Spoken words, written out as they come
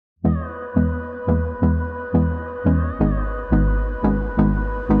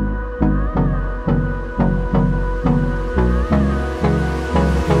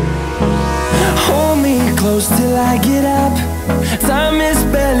close till I get up. Time is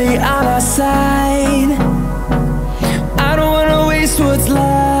barely on our side. I don't wanna waste what's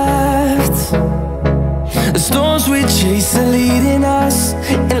left. The storms we chase are leading us,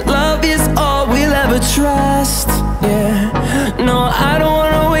 and love is all we'll ever trust. Yeah, no, I don't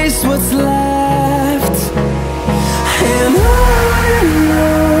wanna waste what's left. And on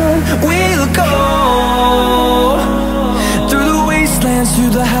we'll go, through the wastelands,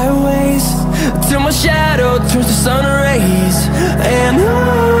 through the highways, till my shadow turns to sun rays. And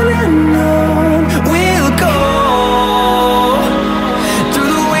on we'll go,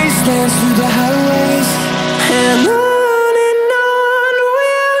 through the wastelands, through the highways, and on we'll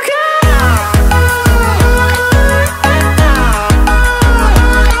go.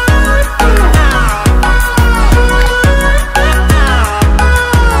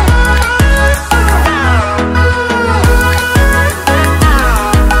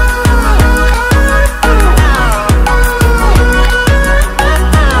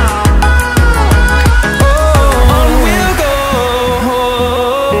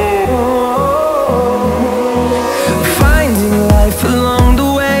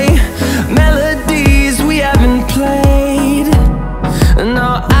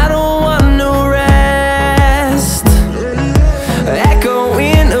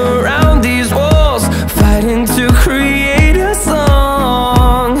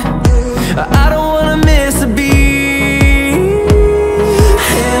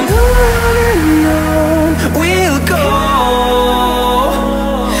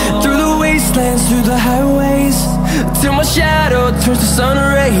 Through the highways, till my shadow turns to sun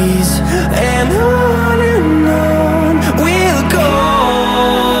rays. And on we'll go,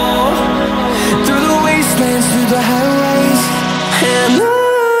 through the wastelands, through the highways, and on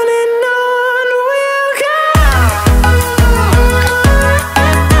we'll go.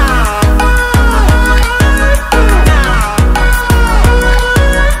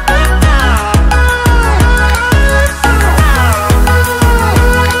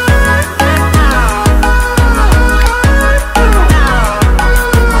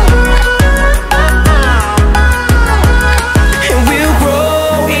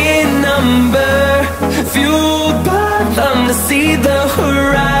 See the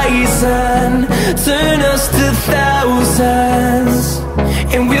horizon turn us to thousands,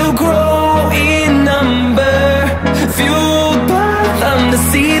 and we'll grow in number, fueled by them. To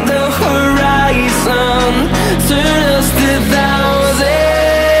see the horizon turn us to thousands,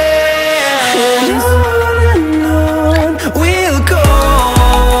 and on we'll go,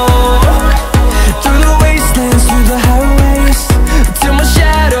 through the wastelands, through the highways, till my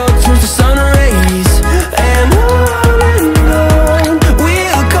shadow turns to sun rays. And on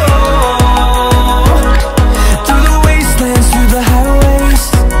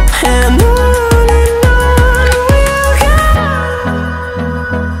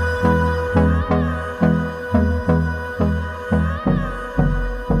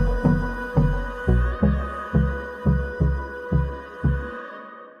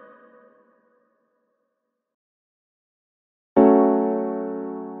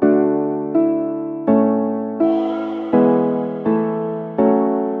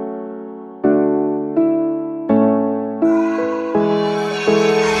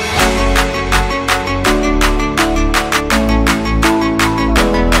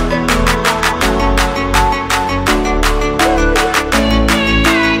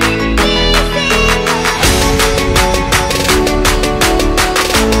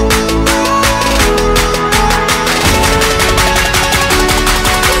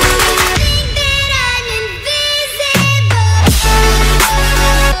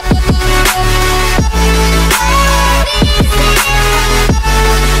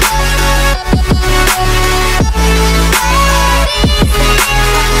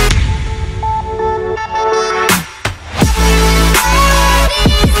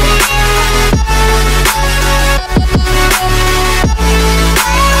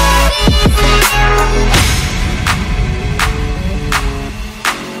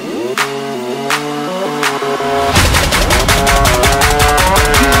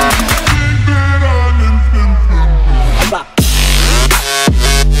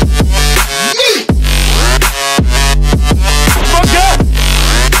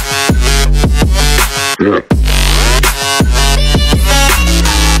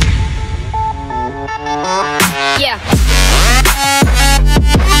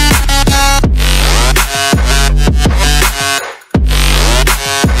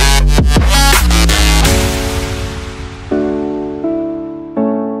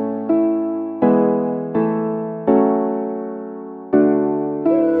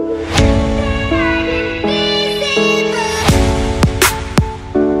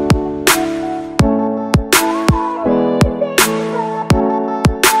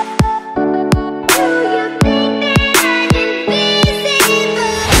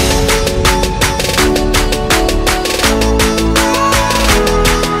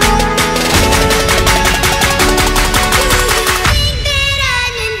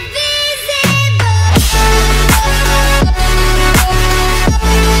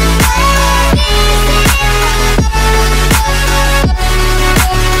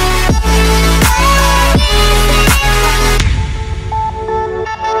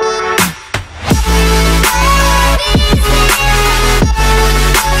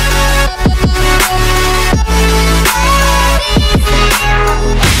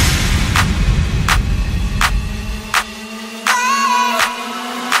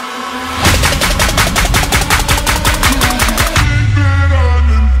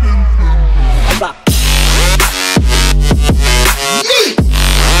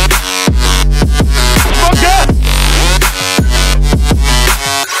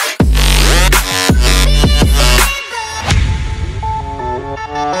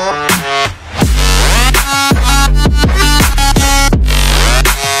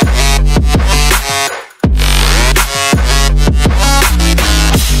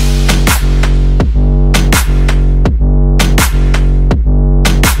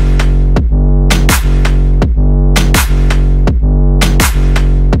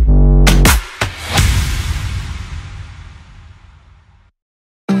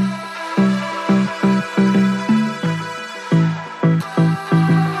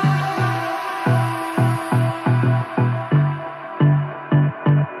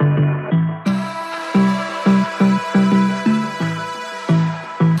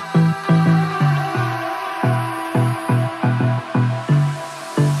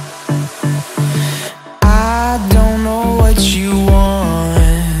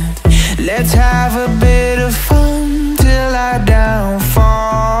never been